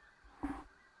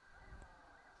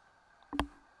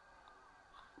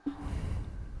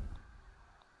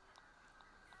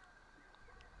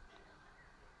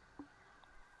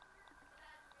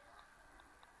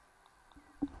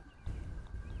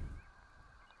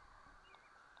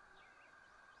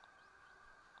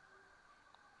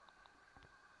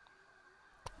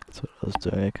 That's what I was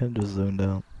doing. I kinda just zoned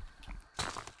out.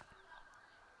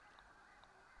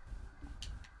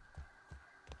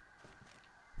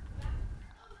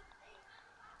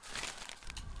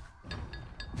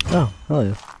 Oh, hell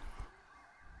yeah.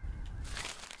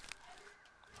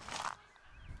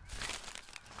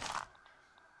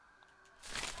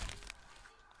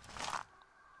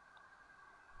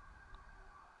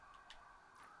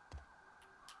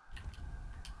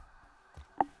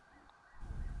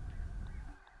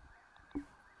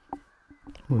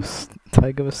 Oh,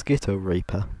 Tiger Mosquito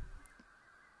Raper.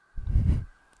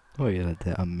 Oh yeah,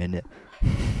 a minute.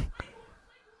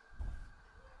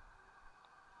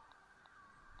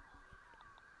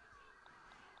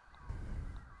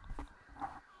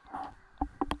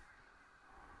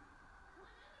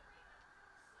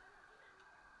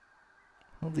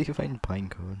 How do you find pine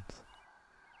cones?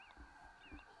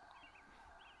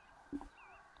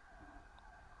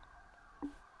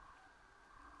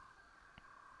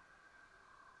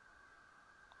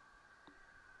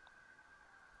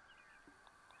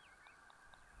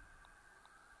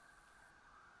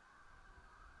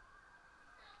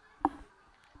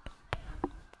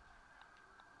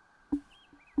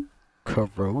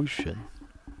 Corrosion.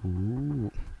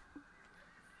 Ooh.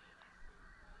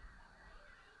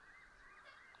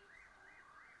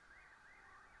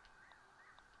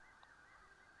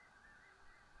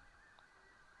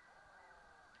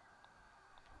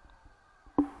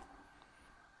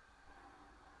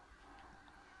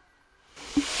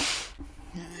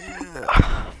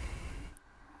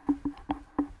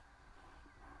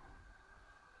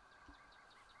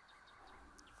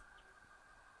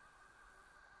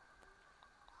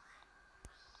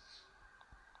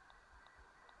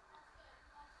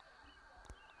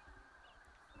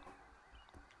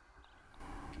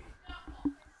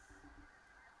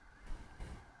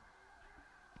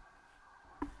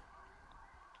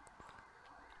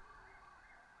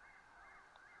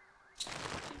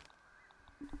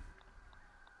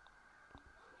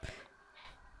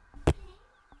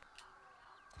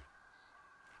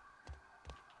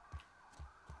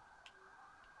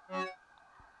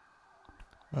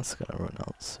 That's gonna run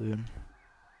out soon.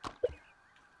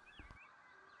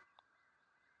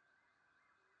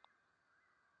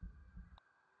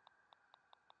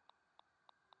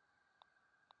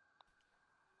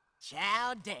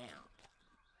 Chow down.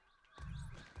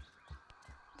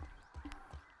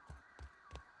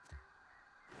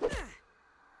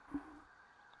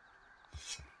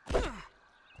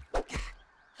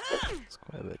 It's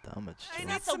quite a bit of damage to It's it.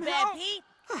 not so bad, Pete.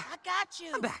 I got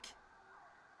you. I'm back.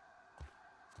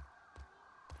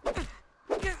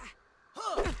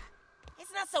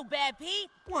 It's not so bad, Pete.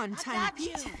 One I tiny got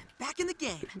Pete, you. back in the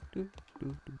game.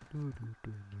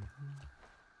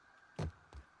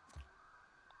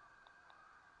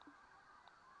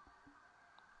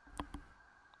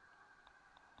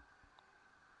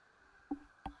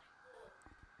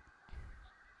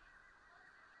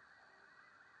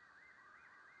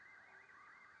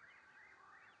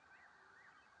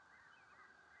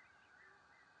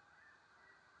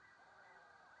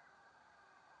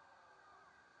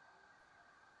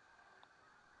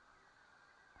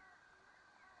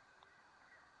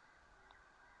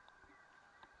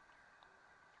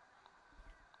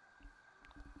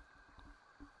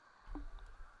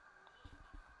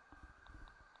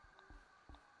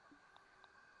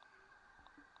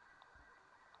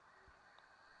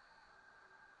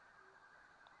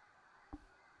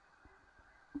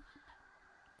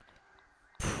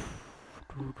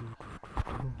 Oh,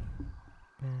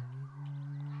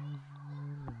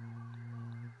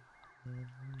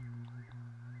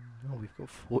 we've got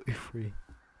 43.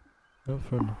 No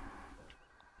fun.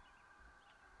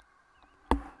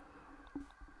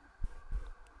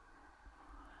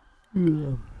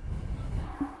 Yeah.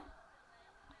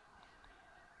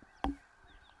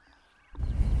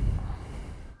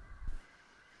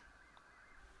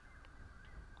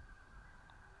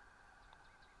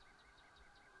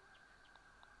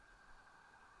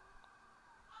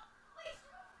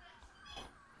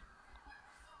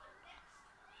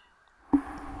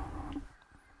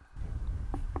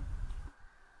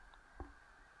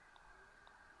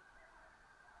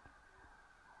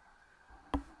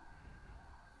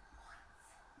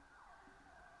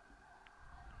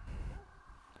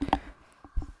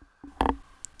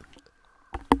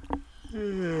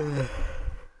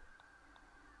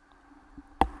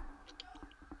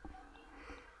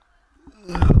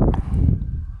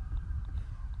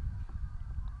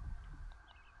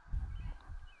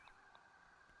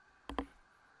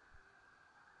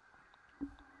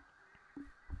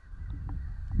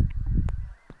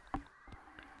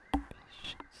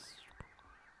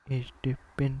 Is the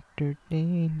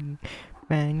entertaining?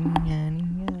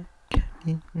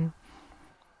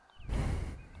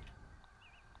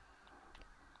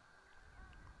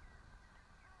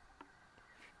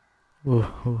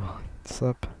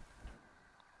 Sup.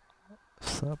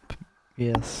 Sup.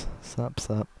 Yes,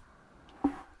 sup.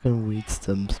 And weed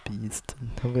stems, beast.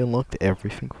 Have we unlocked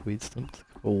everything for weed stems?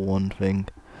 For one thing.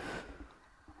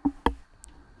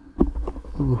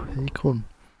 Ooh, acorn.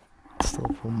 Still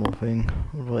one more thing.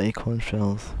 What about acorn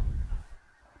shells?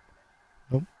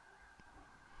 Nope.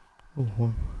 Oh,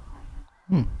 one.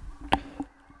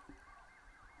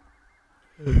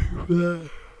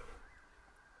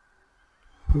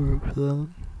 That.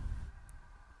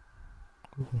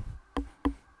 Ooh.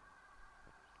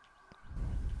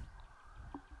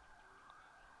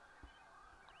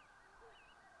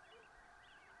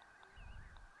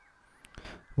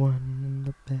 One in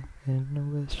the back and the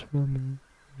rest from me.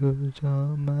 Goes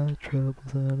all my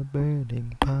troubles on a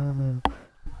burning pile.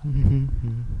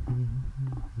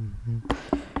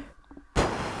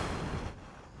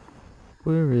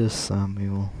 Where is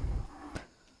Samuel?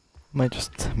 Might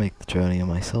just make the journey on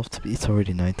myself. It's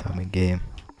already nighttime in game.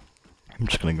 I'm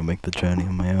just gonna go make the journey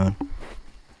on my own.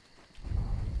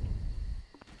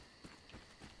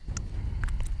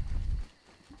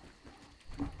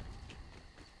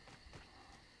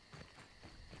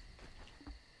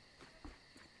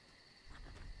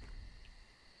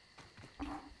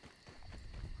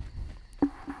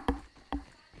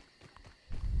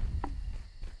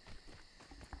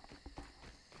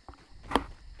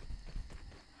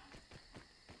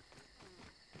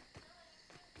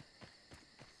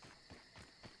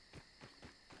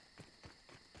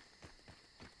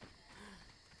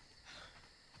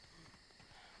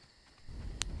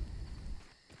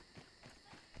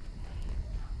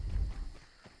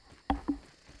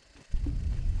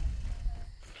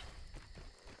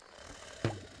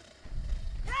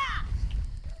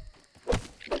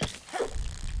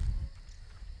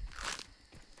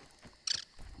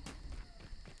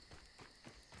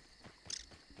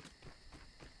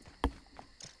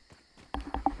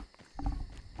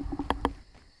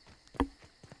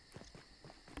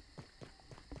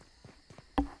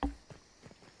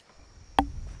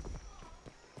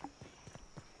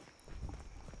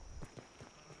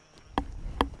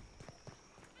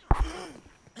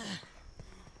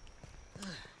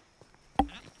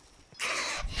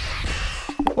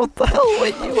 What the hell?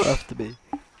 Wait, you have to be.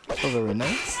 Oh, very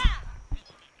nice.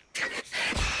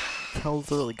 Hell's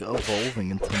really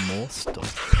evolving into more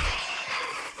stuff.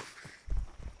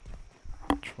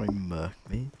 Try and murk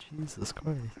me, Jesus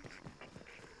Christ.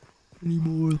 Any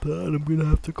more of that, I'm gonna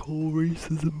have to call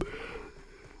racism.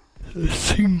 A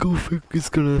single finger's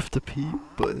gonna have to peep,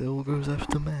 but it all goes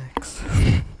after Max.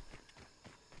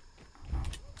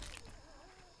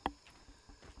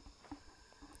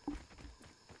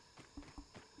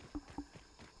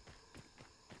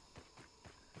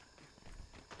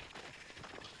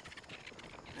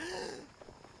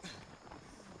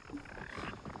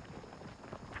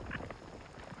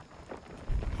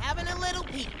 Having a little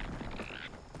peek.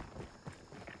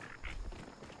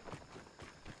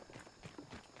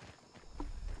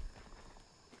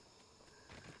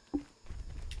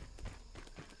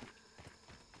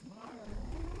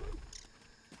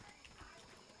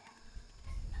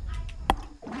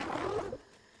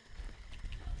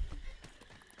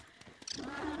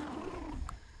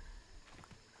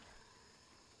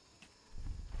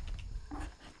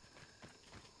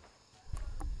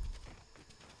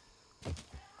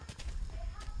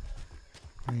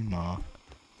 dark.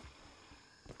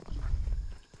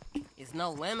 It's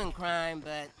no lemon crime,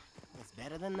 but it's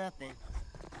better than nothing.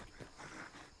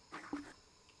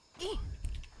 Eek.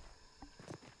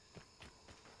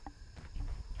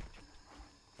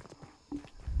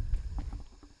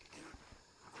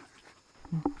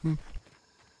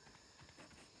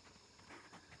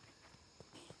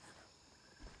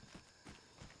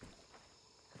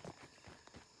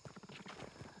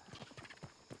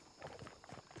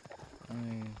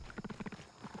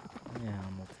 Yeah,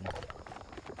 Hamilton.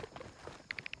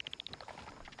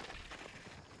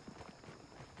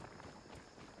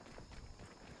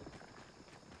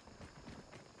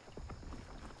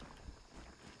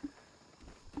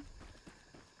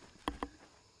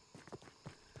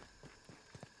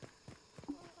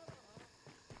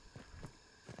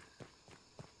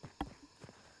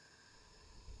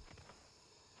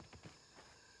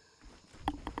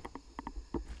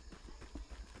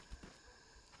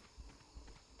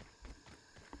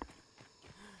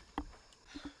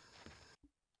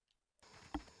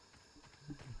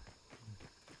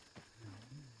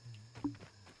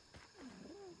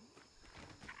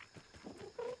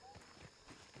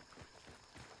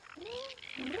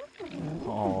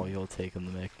 Oh, you're taking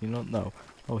the mic. You don't know.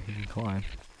 Oh, he can climb.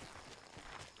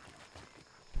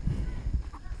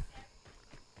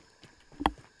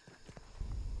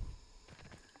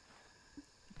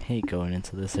 Hate going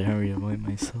into this area by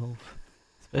myself,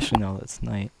 especially now that it's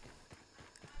night.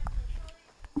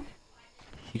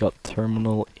 He got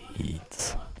terminal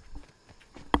AIDS.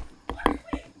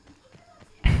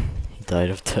 He died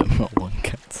of terminal lung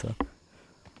cancer.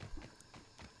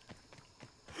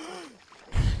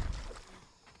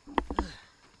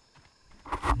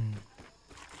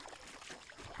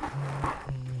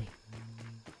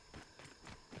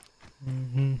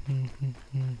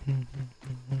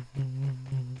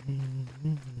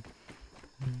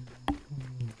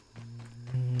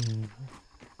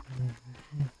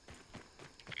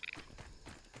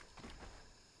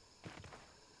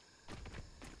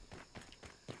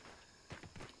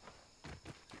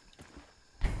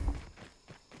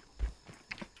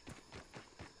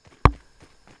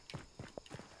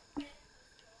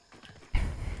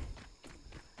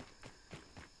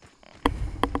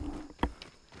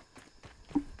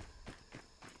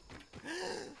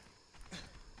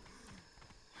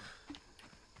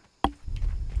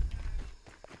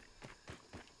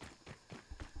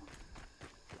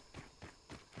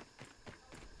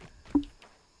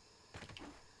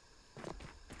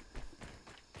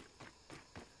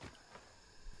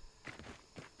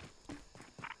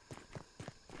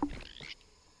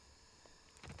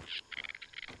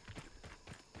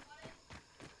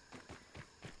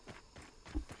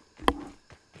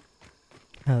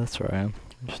 Yeah, that's where I am.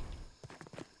 Just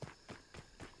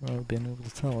rather being able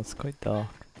to tell, it's quite dark.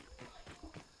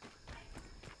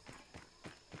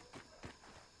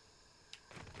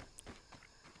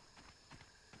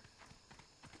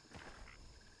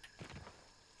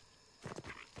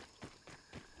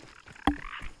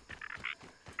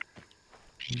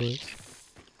 But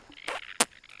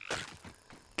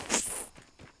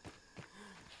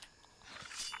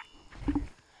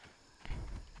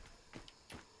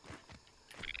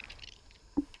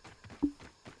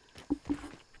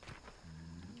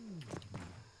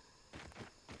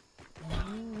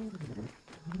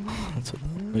that's what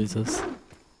that noise is.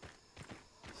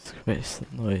 Space,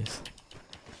 that noise.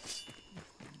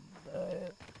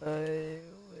 There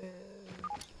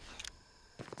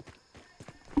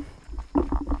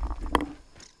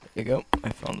you go, I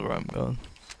found where I'm going.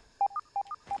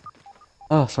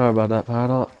 Oh, sorry about that,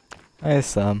 Paradox. Hi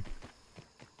Sam.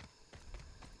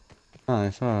 Hi,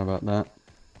 sorry about that.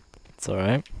 It's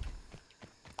alright.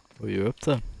 What are you up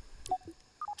to?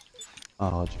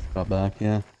 Oh, I just got back,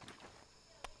 yeah.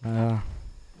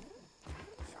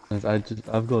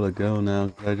 I've got to go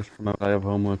now. I just remember I have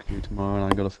homework to do tomorrow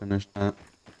and I gotta finish that.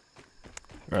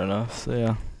 Fair enough,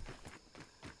 so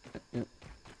yeah.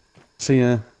 See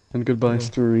ya, and goodbye Yeah.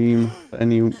 stream for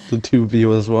any of the 2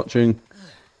 viewers watching.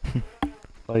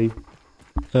 Bye.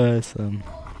 Sam.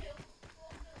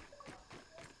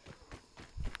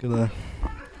 I'm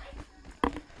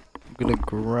gonna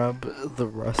grab the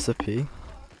recipe.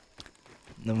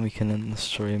 Then we can end the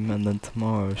stream, and then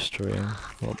tomorrow's stream.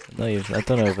 Well, not even, I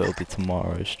don't know if it'll be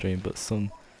tomorrow's stream, but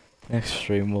some next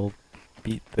stream will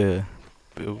beat the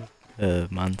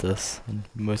Mantis, and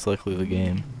most likely the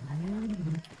game.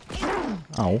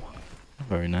 Ow.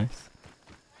 Very nice.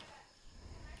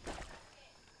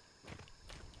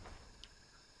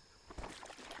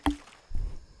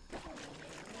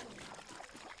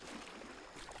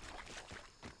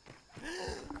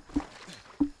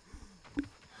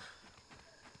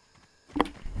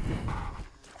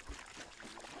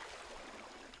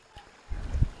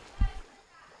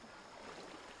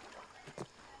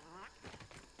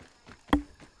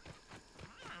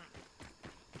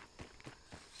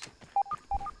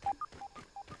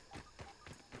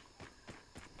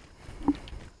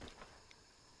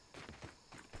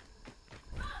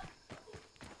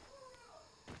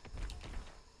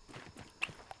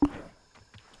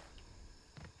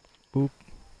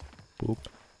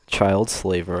 child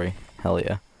slavery. Hell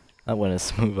yeah. That went as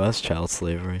smooth as child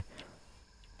slavery.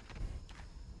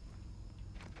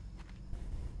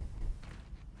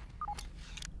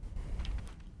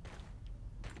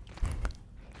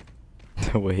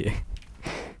 Wait.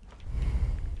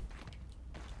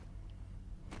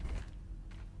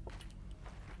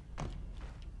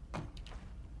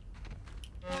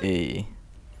 E.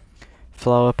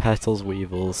 Flower petals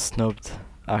weevils snubbed.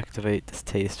 Activate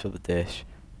distaste for the dish.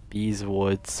 Bees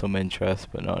wood, some interest,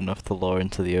 but not enough to lure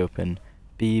into the open.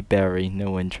 Bee berry,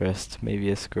 no interest. Maybe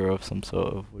a squirrel of some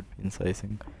sort of would be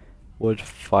enticing. Wood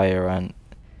fire ant,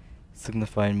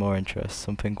 signifying more interest.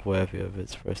 Something worthy of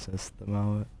its freshness.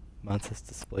 The mantis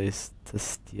displays to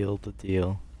steal the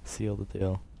deal. Seal the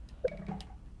deal.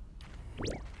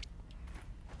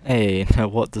 Hey, now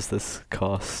what does this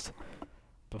cost?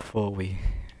 Before we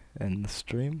end the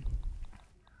stream,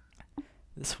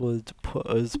 this would put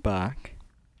us back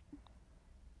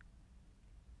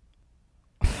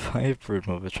 5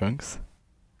 broodmother trunks,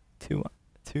 2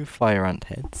 fire ant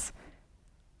heads,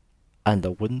 and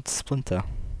a wooden splinter.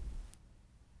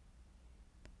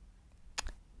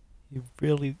 He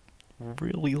really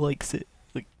likes it,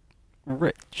 like,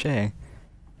 rich, eh?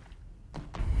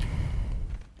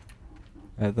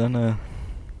 And then, okay,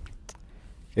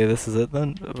 this is it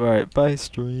then. Alright, bye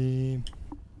stream.